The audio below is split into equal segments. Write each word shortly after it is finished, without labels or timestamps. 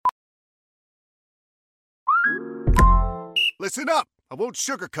Listen up. I won't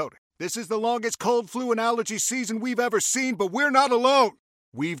sugarcoat it. This is the longest cold, flu, and allergy season we've ever seen, but we're not alone.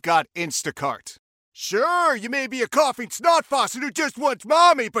 We've got Instacart. Sure, you may be a coughing snot faucet who just wants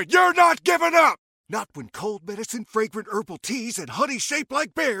mommy, but you're not giving up. Not when cold medicine, fragrant herbal teas, and honey shaped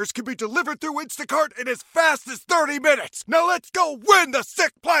like bears can be delivered through Instacart in as fast as 30 minutes. Now let's go win the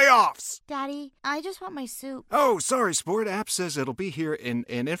sick playoffs. Daddy, I just want my soup. Oh, sorry, Sport. App says it'll be here in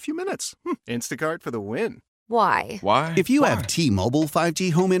a few minutes. Instacart for the win. Why? If you have T-Mobile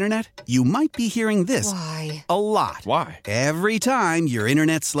 5G home internet, you might be hearing this Why? a lot. Why? Every time your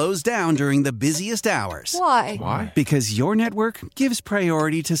internet slows down during the busiest hours. Why? Because your network gives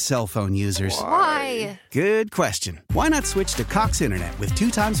priority to cell phone users. Why? Good question. Why not switch to Cox Internet with 2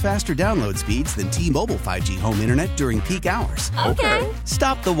 times faster download speeds than T-Mobile 5G home internet during peak hours? Okay.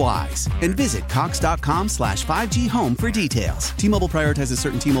 Stop the whys and visit cox.com/5G home for details. T-Mobile prioritizes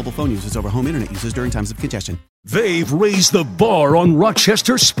certain T-Mobile phone users over home internet users during times of congestion. They've raised the bar on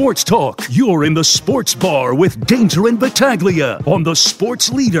Rochester Sports Talk. You're in the Sports Bar with Danger and Battaglia on the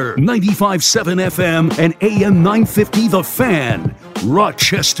Sports Leader, 95.7 FM and AM 950 The Fan,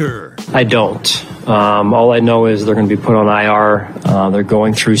 Rochester. I don't. All I know is they're going to be put on IR. They're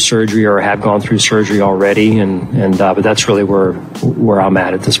going through surgery or have gone through surgery already, but that's really where I'm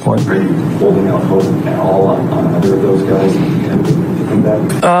at this point. Are you holding out hope at all on either of those guys to come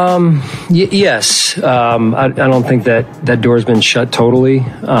back? Yes. I don't think that door's been shut totally,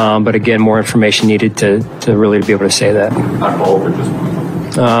 but again, more information needed to really be able to say that. Not both or just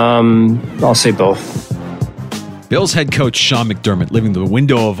one? I'll say both. Bills head coach Sean McDermott leaving the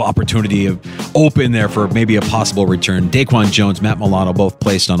window of opportunity open there for maybe a possible return. Daquan Jones, Matt Milano, both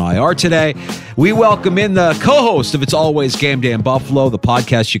placed on IR today. We welcome in the co-host of It's Always Game Day in Buffalo, the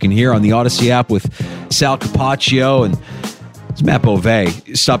podcast you can hear on the Odyssey app with Sal Capaccio, and it's Matt Beauvais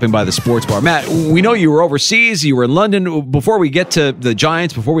stopping by the Sports Bar. Matt, we know you were overseas. You were in London. Before we get to the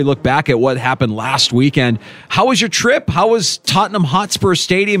Giants, before we look back at what happened last weekend, how was your trip? How was Tottenham Hotspur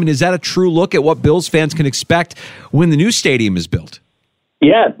Stadium? And is that a true look at what Bills fans can expect when the new stadium is built?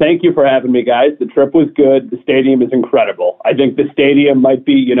 Yeah, thank you for having me, guys. The trip was good. The stadium is incredible. I think the stadium might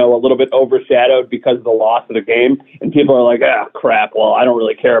be, a little bit overshadowed because of the loss of the game. And people are like, crap, well, I don't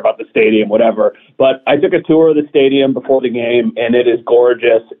really care about the stadium, whatever. But I took a tour of the stadium before the game, and it is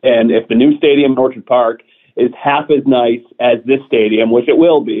gorgeous. And if the new stadium in Orchard Park is half as nice as this stadium, which it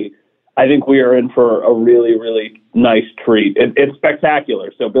will be, I think we are in for a really, really nice treat. It's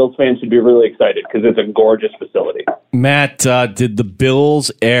spectacular, so Bills fans should be really excited because it's a gorgeous facility. Matt, did the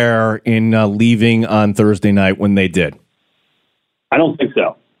Bills err in leaving on Thursday night when they did? I don't think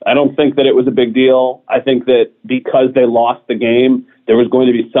so. I don't think that it was a big deal. I think that because they lost the game, there was going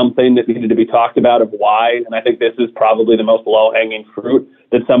to be something that needed to be talked about of why, and I think this is probably the most low-hanging fruit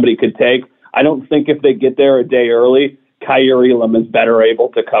that somebody could take. I don't think if they get there a day early, Kaiir Elam is better able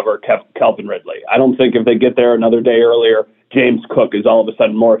to cover Calvin Ridley. I don't think if they get there another day earlier, James Cook is all of a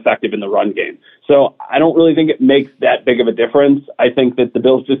sudden more effective in the run game. So I don't really think it makes that big of a difference. I think that the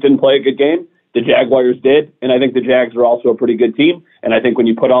Bills just didn't play a good game. The Jaguars did, and I think the Jags are also a pretty good team. And I think when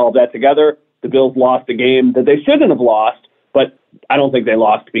you put all of that together, the Bills lost a game that they shouldn't have lost, but I don't think they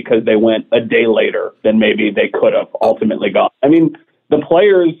lost because they went a day later than maybe they could have ultimately gone. I mean, the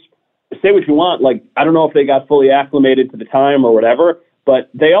players, say what you want, I don't know if they got fully acclimated to the time or whatever, but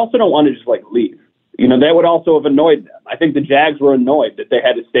they also don't want to just leave. That would also have annoyed them. I think the Jags were annoyed that they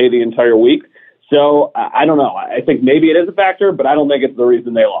had to stay the entire week. So I don't know. I think maybe it is a factor, but I don't think it's the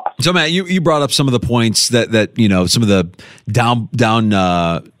reason they lost. So Matt, you brought up some of the points that some of the down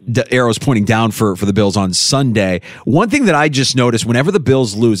arrows pointing down for the Bills on Sunday. One thing that I just noticed whenever the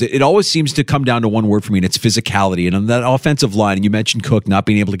Bills lose, it always seems to come down to one word for me, and it's physicality. And on that offensive line, and you mentioned Cook not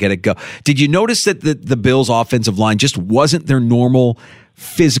being able to get it go. Did you notice that the Bills' offensive line just wasn't their normal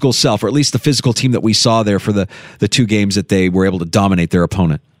physical self, or at least the physical team that we saw there for the two games that they were able to dominate their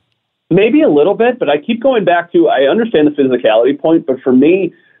opponent? Maybe a little bit, but I keep going back to, I understand the physicality point, but for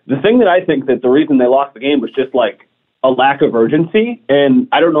me, the thing that I think that the reason they lost the game was just a lack of urgency. And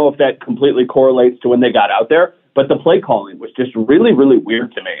I don't know if that completely correlates to when they got out there, but the play calling was just really, really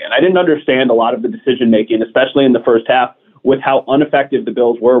weird to me. And I didn't understand a lot of the decision making, especially in the first half, with how ineffective the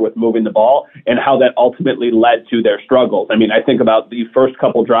Bills were with moving the ball and how that ultimately led to their struggles. I mean, I think about the first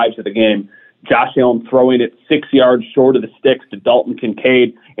couple drives of the game, Josh Allen throwing it 6 yards short of the sticks to Dalton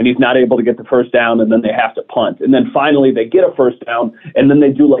Kincaid, and he's not able to get the first down, and then they have to punt. And then finally they get a first down, and then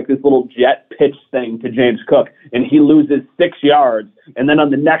they do this little jet pitch thing to James Cook, and he loses 6 yards. And then on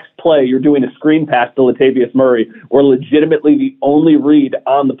the next play, you're doing a screen pass to Latavius Murray, where legitimately the only read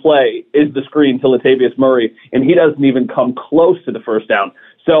on the play is the screen to Latavius Murray, and he doesn't even come close to the first down.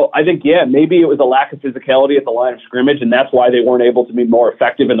 So I think, maybe it was a lack of physicality at the line of scrimmage, and that's why they weren't able to be more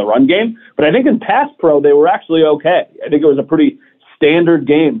effective in the run game. But I think in pass pro, they were actually okay. I think it was a pretty standard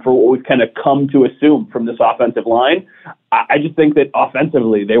game for what we've kind of come to assume from this offensive line. I just think that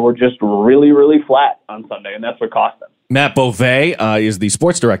offensively, they were just really, really flat on Sunday, and that's what cost them. Matt Beauvais is the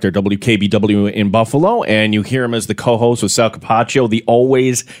sports director at WKBW in Buffalo, and you hear him as the co-host with Sal Capaccio, the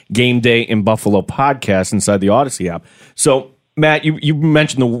Always Game Day in Buffalo podcast inside the Odyssey app. So, Matt, you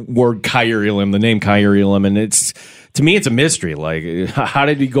mentioned the word Kaiir Elam, the name Kaiir Elam, and to me, it's a mystery. Like, how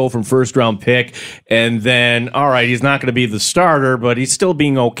did he go from first-round pick, and then, all right, he's not going to be the starter, but he's still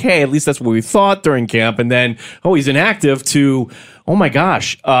being okay. At least that's what we thought during camp. And then, he's inactive to, oh, my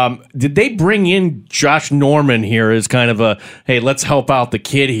gosh. Did they bring in Josh Norman here as kind of a, hey, let's help out the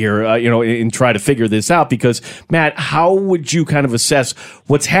kid here, and try to figure this out? Because, Matt, how would you kind of assess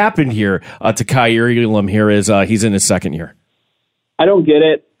what's happened here to Kaiir Elam here as he's in his second year? I don't get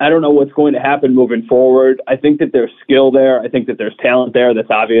it. I don't know what's going to happen moving forward. I think that there's skill there. I think that there's talent there.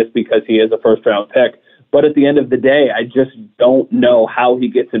 That's obvious because he is a first-round pick. But at the end of the day, I just don't know how he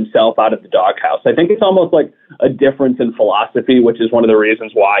gets himself out of the doghouse. I think it's almost like a difference in philosophy, which is one of the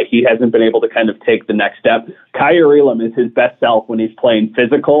reasons why he hasn't been able to kind of take the next step. Kaiir Elam is his best self when he's playing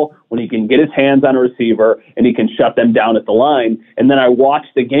physical, when he can get his hands on a receiver and he can shut them down at the line. And then I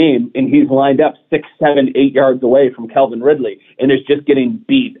watched the game and he's lined up 6, 7, 8 yards away from Calvin Ridley and is just getting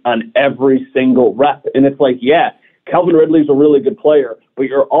beat on every single rep. And it's like, Calvin Ridley's a really good player, but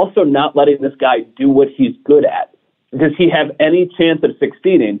you're also not letting this guy do what he's good at. Does he have any chance of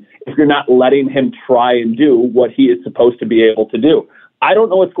succeeding if you're not letting him try and do what he is supposed to be able to do? I don't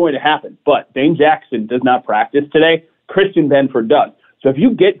know what's going to happen, but Dane Jackson does not practice today. Christian Benford does. So if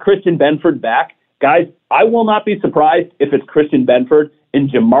you get Christian Benford back, guys, I will not be surprised if it's Christian Benford and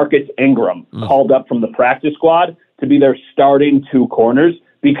Jamarcus Ingram called up from the practice squad to be their starting 2 corners,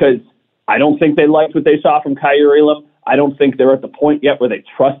 because I don't think they liked what they saw from Kaiir Elam. I don't think they're at the point yet where they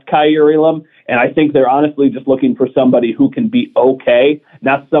trust Kaiir Elam. And I think they're honestly just looking for somebody who can be okay,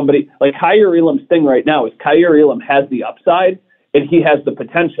 not somebody like Kaiir Elam's thing right now is Kaiir Elam has the upside and he has the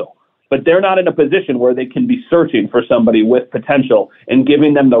potential, but they're not in a position where they can be searching for somebody with potential and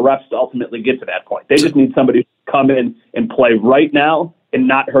giving them the reps to ultimately get to that point. They just need somebody to come in and play right now and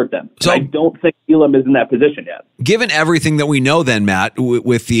not hurt them. So I don't think Elam is in that position yet. Given everything that we know then, Matt,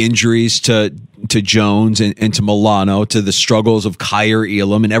 with the injuries to Jones and to Milano, to the struggles of Kaiir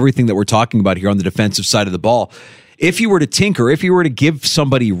Elam and everything that we're talking about here on the defensive side of the ball, if you were to tinker, if you were to give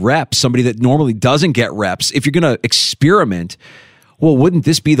somebody reps, somebody that normally doesn't get reps, if you're going to experiment, well, wouldn't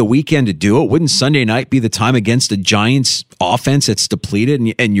this be the weekend to do it? Wouldn't Sunday night be the time against a Giants offense that's depleted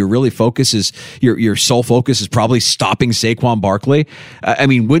and your really focus is your sole focus is probably stopping Saquon Barkley? I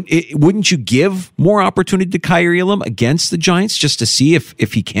mean, wouldn't you give more opportunity to Kaiir Elam against the Giants just to see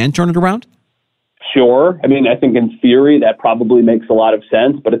if he can turn it around? Sure. I mean, I think in theory that probably makes a lot of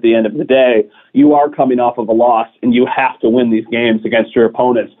sense, but at the end of the day, you are coming off of a loss and you have to win these games against your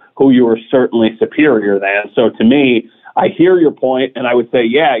opponents who you are certainly superior than. So to me, I hear your point, and I would say,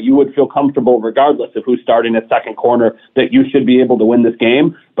 you would feel comfortable regardless of who's starting at second corner that you should be able to win this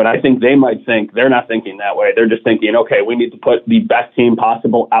game. But I think they might think they're not thinking that way. They're just thinking, okay, we need to put the best team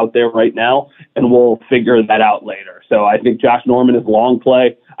possible out there right now, and we'll figure that out later. So I think Josh Norman is long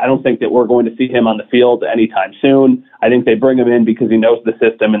play. I don't think that we're going to see him on the field anytime soon. I think they bring him in because he knows the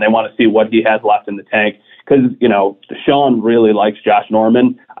system and they want to see what he has left in the tank. Because, Deshaun really likes Josh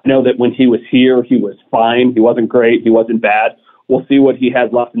Norman. I know that when he was here, he was fine. He wasn't great. He wasn't bad. We'll see what he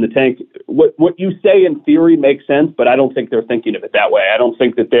has left in the tank. What you say in theory makes sense, but I don't think they're thinking of it that way. I don't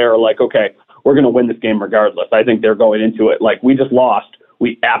think that they're like, okay, we're going to win this game regardless. I think they're going into it like, we just lost.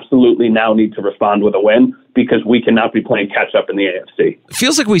 We absolutely now need to respond with a win because we cannot be playing catch up in the AFC. It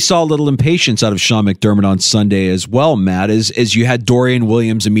feels like we saw a little impatience out of Sean McDermott on Sunday as well, Matt, as you had Dorian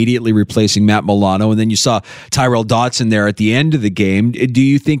Williams immediately replacing Matt Milano, and then you saw Tyrell Dodson there at the end of the game. Do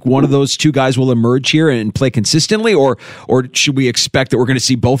you think one of those two guys will emerge here and play consistently, or should we expect that we're going to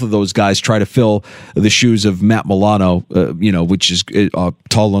see both of those guys try to fill the shoes of Matt Milano, which is a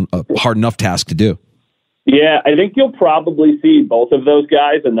hard enough task to do? Yeah, I think you'll probably see both of those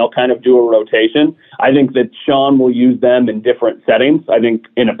guys, and they'll kind of do a rotation. I think that Sean will use them in different settings. I think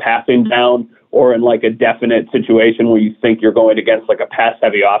in a passing down or in like a definite situation where you think you're going against like a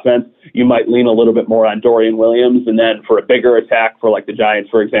pass-heavy offense, you might lean a little bit more on Dorian Williams. And then for a bigger attack for like the Giants,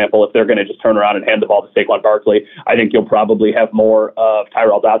 for example, if they're going to just turn around and hand the ball to Saquon Barkley, I think you'll probably have more of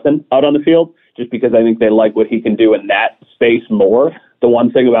Tyrell Dodson out on the field just because I think they like what he can do in that space more. The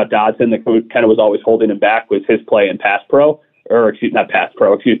one thing about Dodson that kind of was always holding him back was his play in in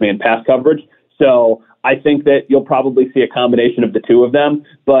pass coverage. So I think that you'll probably see a combination of the two of them,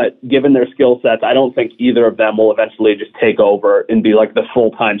 but given their skill sets, I don't think either of them will eventually just take over and be like the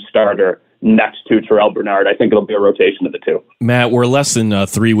full-time starter next to Terrell Bernard. I think it'll be a rotation of the two. Matt, we're less than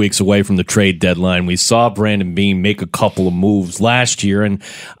 3 weeks away from the trade deadline. We saw Brandon Beam make a couple of moves last year, and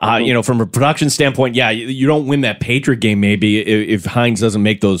from a production standpoint, you don't win that Patriot game maybe if Hines doesn't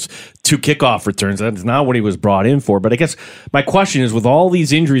make those 2 kickoff returns. That's not what he was brought in for. But I guess my question is, with all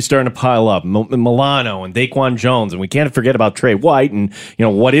these injuries starting to pile up, Milano and Daquan Jones, and we can't forget about Trey White, and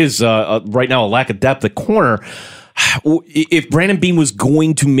what is right now a lack of depth at corner. If Brandon Beam was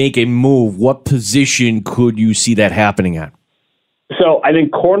going to make a move, what position could you see that happening at? So I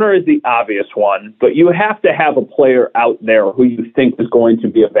think corner is the obvious one, but you have to have a player out there who you think is going to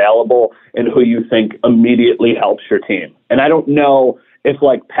be available and who you think immediately helps your team. And I don't know if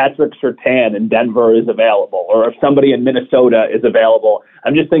like Patrick Surtain in Denver is available or if somebody in Minnesota is available.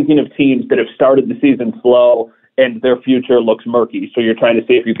 I'm just thinking of teams that have started the season slow and their future looks murky. So you're trying to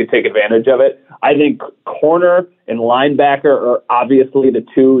see if you could take advantage of it. I think corner and linebacker are obviously the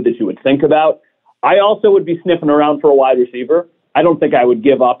two that you would think about. I also would be sniffing around for a wide receiver. I don't think I would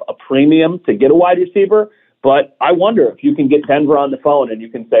give up a premium to get a wide receiver, but I wonder if you can get Denver on the phone and you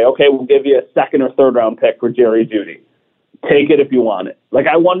can say, okay, we'll give you a 2nd or 3rd round pick for Jerry Jeudy. Take it if you want it. Like,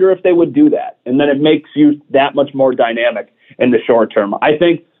 I wonder if they would do that. And then it makes you that much more dynamic in the short term. I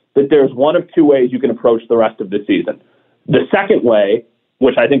think that there's one of 2 ways you can approach the rest of the season. The second way,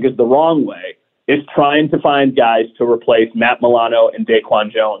 which I think is the wrong way, is trying to find guys to replace Matt Milano and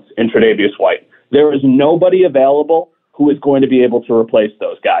Daquan Jones and Tre'Davious White. There is nobody available who is going to be able to replace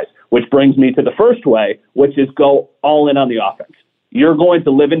those guys, which brings me to the first way, which is go all in on the offense. You're going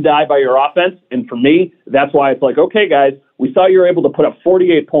to live and die by your offense, and for me, that's why it's like, okay, guys, we saw you were able to put up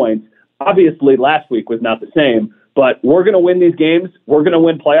 48 points. Obviously, last week was not the same, but we're going to win these games. We're going to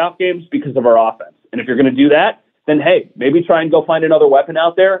win playoff games because of our offense. And if you're going to do that, then, hey, maybe try and go find another weapon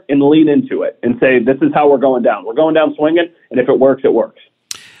out there and lean into it and say, this is how we're going down. We're going down swinging, and if it works, it works.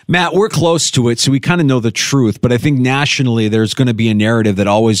 Matt, we're close to it, so we kind of know the truth. But I think nationally, there's going to be a narrative that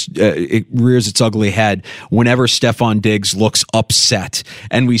always it rears its ugly head whenever Stephon Diggs looks upset.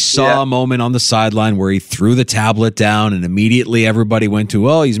 And we saw a moment on the sideline where he threw the tablet down, and immediately everybody went to,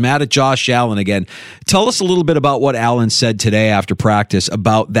 oh, he's mad at Josh Allen again. Tell us a little bit about what Allen said today after practice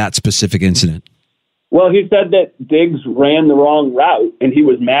about that specific incident. Well, he said that Diggs ran the wrong route, and he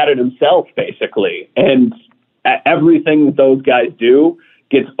was mad at himself, basically. And everything that those guys do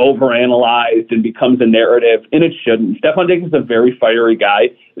gets overanalyzed and becomes a narrative, and it shouldn't. Stephon Diggs is a very fiery guy.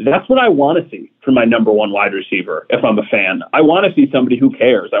 That's what I want to see from my number one wide receiver if I'm a fan. I want to see somebody who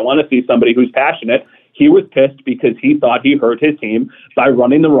cares. I want to see somebody who's passionate. He was pissed because he thought he hurt his team by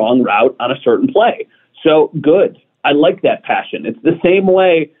running the wrong route on a certain play. So good. I like that passion. It's the same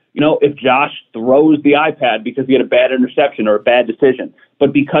way, if Josh throws the iPad because he had a bad interception or a bad decision.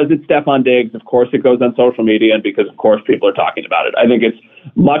 But because it's Stephon Diggs, of course it goes on social media, and because, of course, people are talking about it. I think it's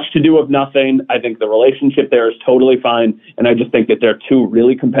much to do with nothing. I think the relationship there is totally fine, and I just think that they're 2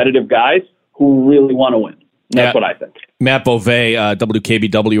 really competitive guys who really want to win. That's what I think. Matt Beauvais,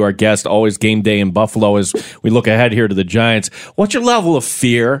 WKBW, our guest, always game day in Buffalo as we look ahead here to the Giants. What's your level of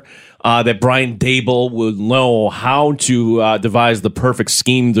fear that Brian Daboll will know how to devise the perfect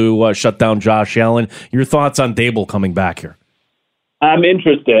scheme to shut down Josh Allen? Your thoughts on Daboll coming back here? I'm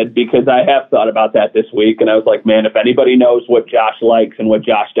interested because I have thought about that this week, and I was like, man, if anybody knows what Josh likes and what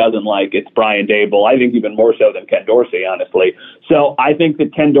Josh doesn't like, it's Brian Daboll. I think even more so than Ken Dorsey, honestly. So I think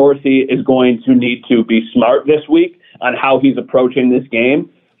that Ken Dorsey is going to need to be smart this week on how he's approaching this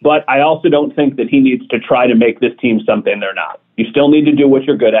game, but I also don't think that he needs to try to make this team something they're not. You still need to do what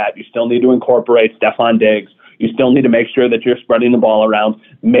you're good at. You still need to incorporate Stephon Diggs. You still need to make sure that you're spreading the ball around.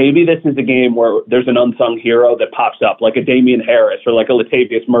 Maybe this is a game where there's an unsung hero that pops up, like a Damian Harris or like a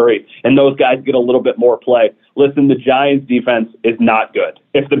Latavius Murray, and those guys get a little bit more play. Listen, the Giants' defense is not good.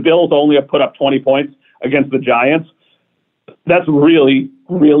 If the Bills only have put up 20 points against the Giants, that's really,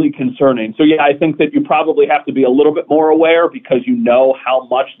 really concerning. So, I think that you probably have to be a little bit more aware because you know how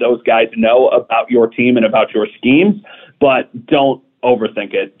much those guys know about your team and about your schemes, but don't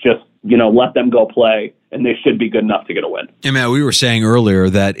overthink it. Just, let them go play, and they should be good enough to get a win. And Matt, we were saying earlier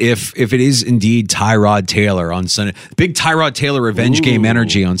that if it is indeed Tyrod Taylor on Sunday, big Tyrod Taylor revenge game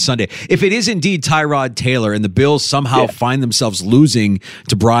energy on Sunday, if it is indeed Tyrod Taylor and the Bills somehow find themselves losing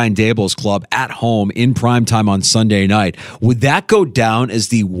to Brian Daboll's club at home in primetime on Sunday night, would that go down as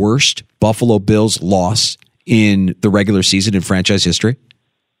the worst Buffalo Bills loss in the regular season in franchise history?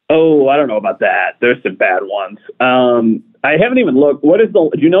 Oh, I don't know about that. There's some bad ones. I haven't even looked. Do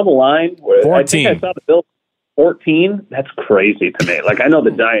you know the line? 14. I think I saw the Bills 14. That's crazy to me. Like, I know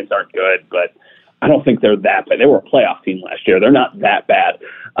the Giants aren't good, but I don't think they're that bad. They were a playoff team last year. They're not that bad.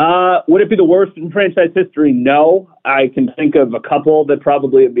 Would it be the worst in franchise history? No. I can think of a couple that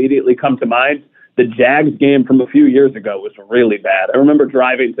probably immediately come to mind. The Jags game from a few years ago was really bad. I remember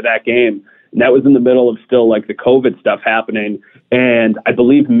driving to that game, and that was in the middle of still like the COVID stuff happening. And I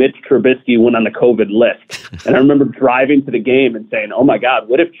believe Mitch Trubisky went on the COVID list. And I remember driving to the game and saying, oh my God,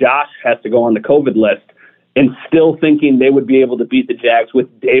 what if Josh has to go on the COVID list? And still thinking they would be able to beat the Jags with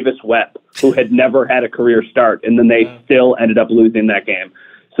Davis Webb, who had never had a career start. And then they still ended up losing that game.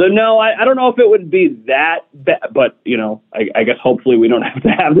 So, no, I don't know if it would be that bad, but, I guess hopefully we don't have to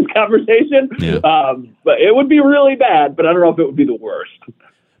have this conversation. Yeah. But it would be really bad, but I don't know if it would be the worst.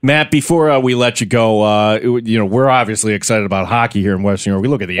 Matt, before we let you go, we're obviously excited about hockey here in Western New York. We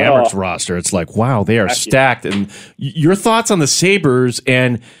look at the Amerks roster. It's like, wow, they are stacked. And your thoughts on the Sabres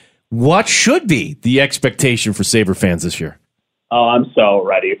and what should be the expectation for Sabre fans this year? Oh, I'm so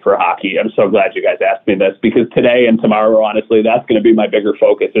ready for hockey. I'm so glad you guys asked me this because today and tomorrow, honestly, that's going to be my bigger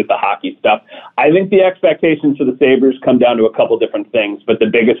focus is the hockey stuff. I think the expectations for the Sabres come down to a couple different things, but the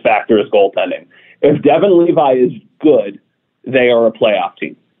biggest factor is goaltending. If Devon Levi is good, they are a playoff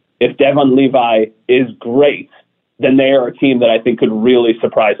team. If Devon Levi is great, then they are a team that I think could really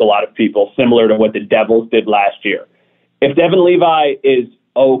surprise a lot of people, similar to what the Devils did last year. If Devon Levi is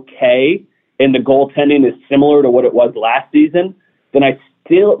okay and the goaltending is similar to what it was last season, then I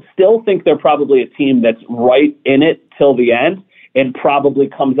still think they're probably a team that's right in it till the end and probably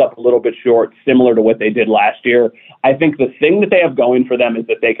comes up a little bit short, similar to what they did last year. I think the thing that they have going for them is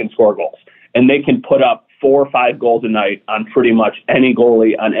that they can score goals, and they can put up 4 or 5 goals a night on pretty much any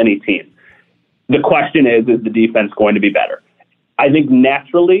goalie on any team. The question is the defense going to be better? I think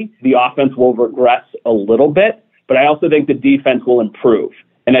naturally the offense will regress a little bit, but I also think the defense will improve.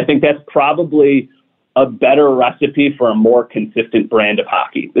 And I think that's probably a better recipe for a more consistent brand of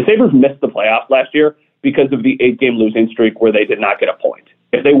hockey. The Sabres missed the playoffs last year because of the 8-game losing streak where they did not get a point.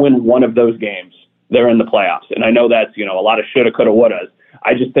 If they win one of those games, they're in the playoffs. And I know that's, a lot of shoulda, coulda, wouldas.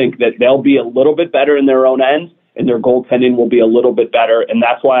 I just think that they'll be a little bit better in their own end, and their goaltending will be a little bit better. And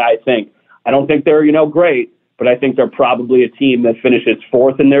that's why I don't think they're, great, but I think they're probably a team that finishes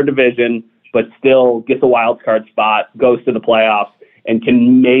 4th in their division, but still gets a wild card spot, goes to the playoffs, and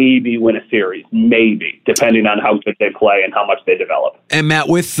can maybe win a series, maybe, depending on how good they play and how much they develop. And Matt,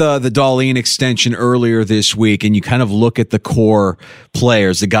 with the Dahlin extension earlier this week, and you kind of look at the core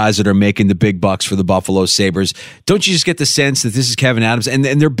players, the guys that are making the big bucks for the Buffalo Sabres, don't you just get the sense that this is Kevin Adams? And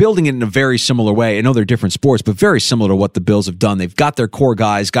they're building it in a very similar way. I know they're different sports, but very similar to what the Bills have done. They've got their core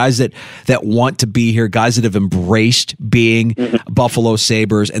guys that want to be here, guys that have embraced being Buffalo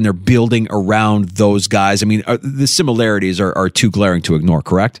Sabres, and they're building around those guys. I mean, the similarities are too glaring to ignore,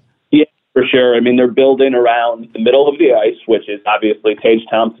 correct? Yeah, for sure. I mean, they're building around the middle of the ice, which is obviously Tage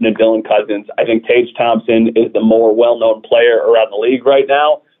Thompson and Dylan Cousins. I think Tage Thompson is the more well-known player around the league right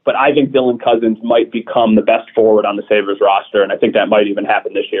now, but I think Dylan Cousins might become the best forward on the Sabres roster, and I think that might even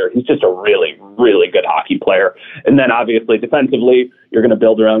happen this year. He's just a really, really good hockey player. And then obviously defensively, you're going to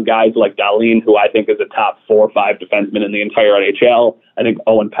build around guys like Dahlin, who I think is a top 4 or 5 defenseman in the entire NHL. I think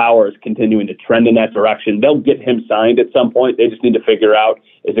Owen Power is continuing to trend in that direction. They'll get him signed at some point. They just need to figure out,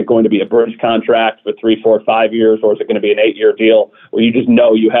 is it going to be a bridge contract for 3, 4, 5 years, or is it going to be an 8-year deal where you just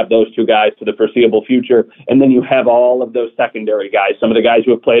know you have those 2 guys for the foreseeable future, and then you have all of those secondary guys, some of the guys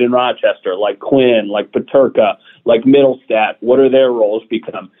who have played in Rochester, like Quinn, like Peterka, like Middlestat. What are their roles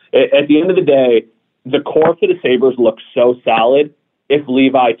become? At the end of the day, the core for the Sabres looks so solid if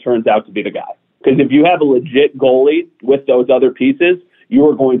Levi turns out to be the guy. Because if you have a legit goalie with those other pieces, you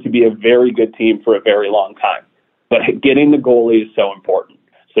are going to be a very good team for a very long time. But getting the goalie is so important.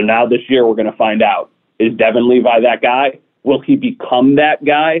 So now this year we're going to find out, is Devon Levi that guy? Will he become that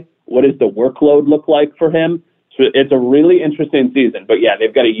guy? What does the workload look like for him? So it's a really interesting season. But yeah,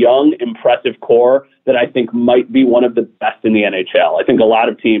 they've got a young, impressive core that I think might be one of the best in the NHL. I think a lot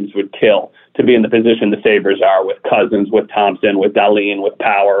of teams would kill to be in the position the Sabres are, with Cousins, with Thompson, with Dahlin, with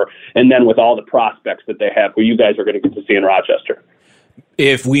Power, and then with all the prospects that they have, who you guys are going to get to see in Rochester.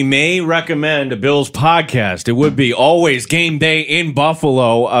 If we may recommend a Bills podcast, it would be always game day in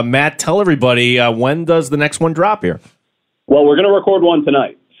Buffalo. Matt, tell everybody, when does the next one drop here? Well, we're going to record one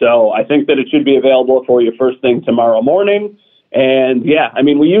tonight. So I think that it should be available for you first thing tomorrow morning. And yeah, I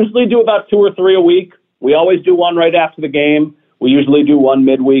mean, we usually do about 2 or 3 a week. We always do one right after the game. We usually do one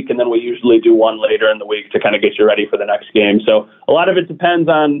midweek, and then we usually do one later in the week to kind of get you ready for the next game. So a lot of it depends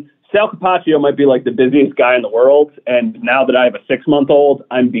on Sal Capaccio might be like the busiest guy in the world. And now that I have a 6-month-old,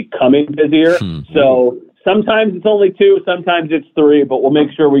 I'm becoming busier. So sometimes it's only 2, sometimes it's 3, but we'll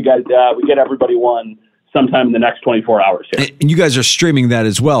make sure we get everybody one sometime in the next 24 hours here. And you guys are streaming that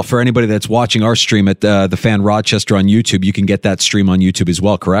as well. For anybody that's watching our stream at the Fan Rochester on YouTube, you can get that stream on YouTube as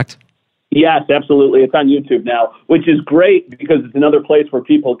well, correct? Yes, absolutely. It's on YouTube now, which is great because it's another place where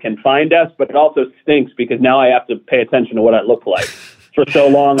people can find us, but it also stinks because now I have to pay attention to what I look like. For so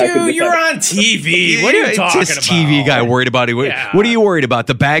long, Dude, you're on TV. What are you talking this about? TV guy worried about it. Yeah. What are you worried about?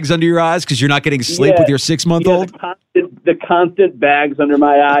 The bags under your eyes because you're not getting sleep with your 6-month-old? The constant bags under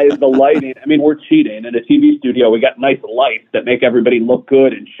my eyes, the lighting. I mean, we're cheating. In a TV studio, we got nice lights that make everybody look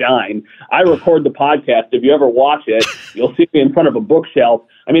good and shine. I record the podcast. If you ever watch it, you'll see me in front of a bookshelf.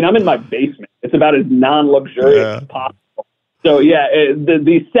 I mean, I'm in my basement. It's about as non-luxurious as possible. So,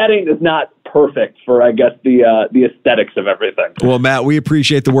 the setting is not perfect for, I guess, the aesthetics of everything. Well, Matt, we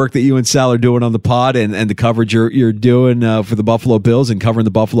appreciate the work that you and Sal are doing on the pod and the coverage you're doing for the Buffalo Bills and covering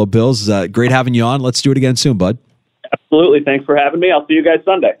the Buffalo Bills. Great having you on. Let's do it again soon, bud. Absolutely. Thanks for having me. I'll see you guys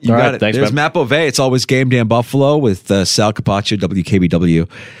Sunday. You got it. Thanks, There's Matt Beauvais. It's always game day in Buffalo with Sal Capaccio, WKBW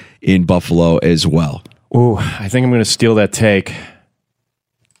in Buffalo as well. Ooh, I think I'm going to steal that take.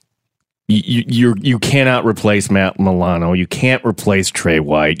 You cannot replace Matt Milano. You can't replace Trey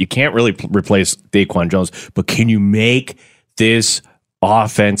White. You can't really replace Daquan Jones. But can you make this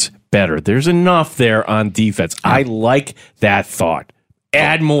offense better? There's enough there on defense. I like that thought.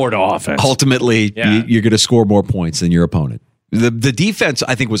 Add more to offense. Ultimately, you're going to score more points than your opponent. The defense,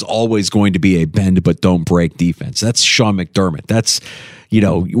 I think, was always going to be a bend but don't break defense. That's Sean McDermott. That's,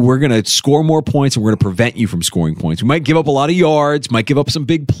 we're going to score more points and we're going to prevent you from scoring points. We might give up a lot of yards, might give up some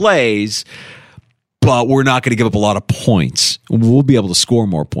big plays, but we're not going to give up a lot of points. We'll be able to score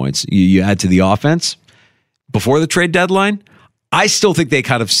more points. You add to the offense before the trade deadline, I still think they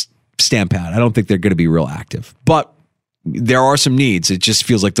kind of stand pat. I don't think they're going to be real active, but there are some needs. It just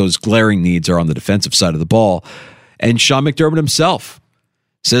feels like those glaring needs are on the defensive side of the ball. And Sean McDermott himself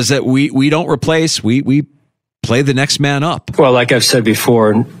says that we don't replace, we play the next man up. Well, like I've said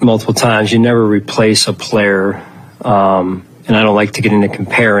before multiple times, you never replace a player. And I don't like to get into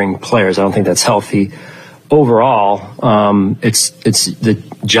comparing players. I don't think that's healthy. Overall, it's the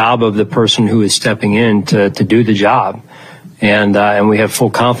job of the person who is stepping in to do the job. And we have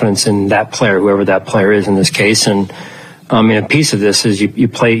full confidence in that player, whoever that player is in this case. And a piece of this is you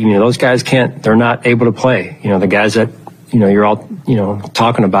play, those guys they're not able to play, the guys that, you're all,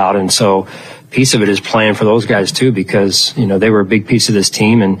 talking about. And so piece of it is playing for those guys too, because, they were a big piece of this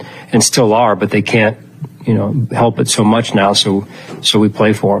team and still are, but they can't, help it so much now. So we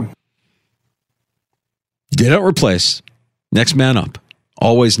play for them. They don't replace. Next man up.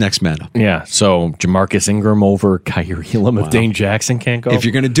 Always next man up. Yeah, so Jamarcus Ingram over Kaiir Elam if Dane Jackson can't go. If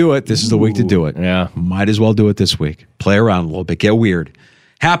you're going to do it, this is the week to do it. Yeah. Might as well do it this week. Play around a little bit. Get weird.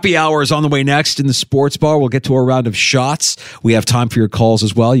 Happy hour is on the way next in the sports bar. We'll get to a round of shots. We have time for your calls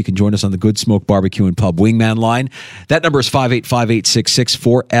as well. You can join us on the Good Smoke Barbecue and Pub Wingman line. That number is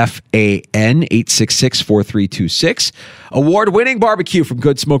 585-866-4FAN, 866-4326. Award-winning barbecue from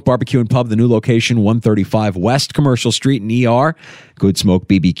Good Smoke Barbecue and Pub, the new location, 135 West Commercial Street in ER,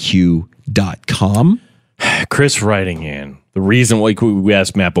 goodsmokebbq.com. Chris writing in. The reason why we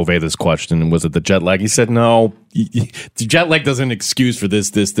asked Matt Beauvais this question, was it the jet lag? He said, no, the jet lag doesn't excuse for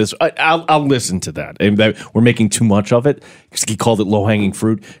this. I'll listen to that. And we're making too much of it because he called it low-hanging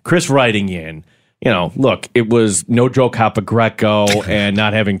fruit. Chris writing in, look, it was no Joe Capagreco and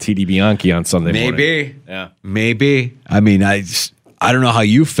not having TD Bianchi on Sunday morning. Maybe. Yeah. Maybe. I mean, I don't know how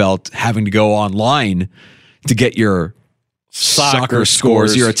you felt having to go online to get your soccer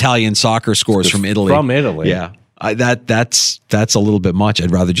scores, your Italian soccer scores from Italy. From Italy. Yeah. That's a little bit much. I'd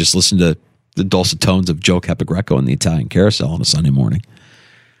rather just listen to the dulcet tones of Joe Capagreco and the Italian Carousel on a Sunday morning.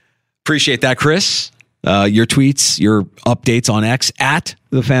 Appreciate that, Chris. Your tweets, your updates on X at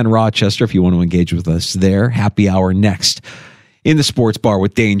The Fan Rochester if you want to engage with us there. Happy hour next in the sports bar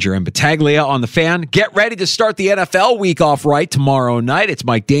with Danger and Battaglia on The Fan. Get ready to start the NFL week off right tomorrow night. It's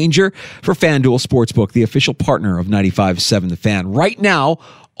Mike Danger for FanDuel Sportsbook, the official partner of 95.7 The Fan. Right now,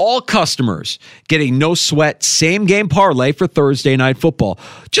 all customers get a no-sweat same-game parlay for Thursday Night Football.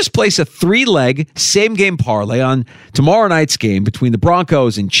 Just place a 3-leg same-game parlay on tomorrow night's game between the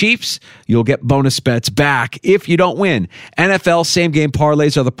Broncos and Chiefs. You'll get bonus bets back if you don't win. NFL same-game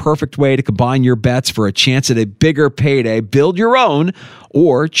parlays are the perfect way to combine your bets for a chance at a bigger payday. Build your own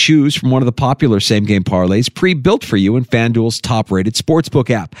or choose from one of the popular same-game parlays pre-built for you in FanDuel's top-rated sportsbook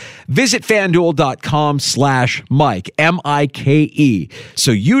app. Visit FanDuel.com/Mike, M-I-K-E,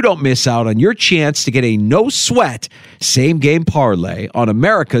 so you don't miss out on your chance to get a no-sweat same-game parlay on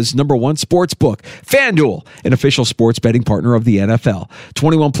America's #1 sportsbook. FanDuel, an official sports betting partner of the NFL.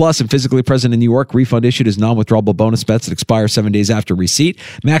 21 plus and physically present in New York. Refund issued as non-withdrawable bonus bets that expire 7 days after receipt.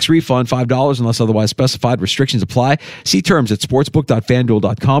 Max refund $5 unless otherwise specified. Restrictions apply. See terms at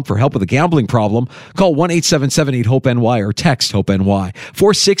sportsbook.fanduel.com. For help with a gambling problem, call 1-877-8-HOPE-NY or text HOPE-NY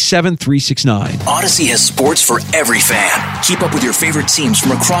 467-369. Odyssey has sports for every fan. Keep up with your favorite teams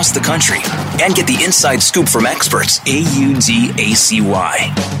from across the country and get the inside scoop from experts.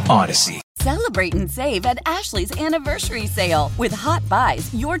 AUDACY. Odyssey. Celebrate and save at Ashley's Anniversary Sale. With Hot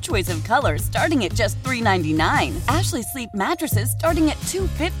Buys, your choice of colors starting at just $3.99. Ashley Sleep mattresses starting at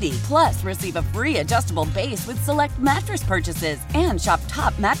 $2.50. Plus, receive a free adjustable base with select mattress purchases. And shop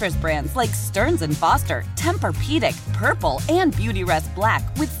top mattress brands like Stearns & Foster, Tempur-Pedic, Purple, and Beautyrest Black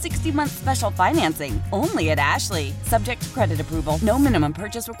with 60-month special financing. Only at Ashley. Subject to credit approval. No minimum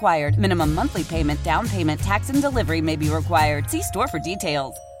purchase required. Minimum monthly payment, down payment, tax, and delivery may be required. See store for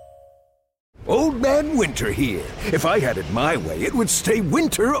details. Old Man Winter here. If I had it my way, it would stay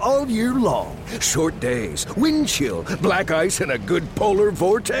winter all year long. Short days, wind chill, black ice, and a good polar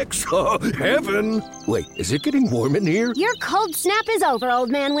vortex. Oh, heaven. Wait, is it getting warm in here? Your cold snap is over, Old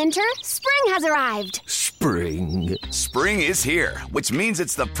Man Winter. Spring has arrived. Spring. Spring is here, which means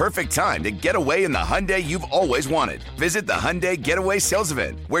it's the perfect time to get away in the Hyundai you've always wanted. Visit the Hyundai Getaway Sales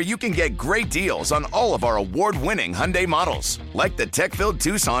Event, where you can get great deals on all of our award-winning Hyundai models, like the tech-filled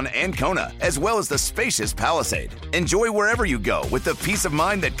Tucson and Kona, as well as the spacious Palisade. Enjoy wherever you go with the peace of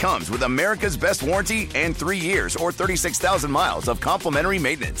mind that comes with America's best warranty and 3 years or 36,000 miles of complimentary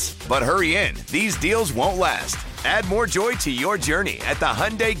maintenance. But hurry in, these deals won't last. Add more joy to your journey at the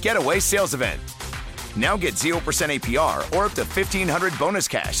Hyundai Getaway Sales Event. Now get 0% APR or up to $1,500 bonus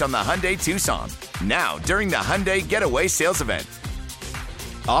cash on the Hyundai Tucson. Now, during the Hyundai Getaway Sales Event.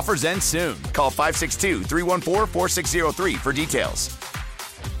 Offers end soon. Call 562-314-4603 for details.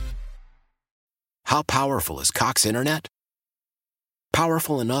 How powerful is Cox Internet?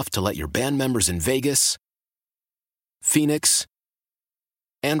 Powerful enough to let your band members in Vegas, Phoenix,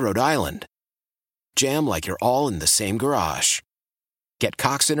 and Rhode Island jam like you're all in the same garage. Get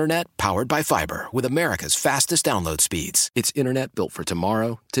Cox Internet powered by fiber with America's fastest download speeds. It's internet built for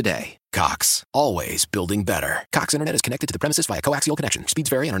tomorrow, today. Cox, always building better. Cox Internet is connected to the premises via coaxial connection. Speeds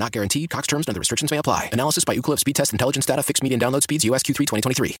vary and are not guaranteed. Cox terms and other restrictions may apply. Analysis by Ookla Speed Test Intelligence Data. Fixed median download speeds. US Q3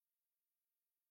 2023.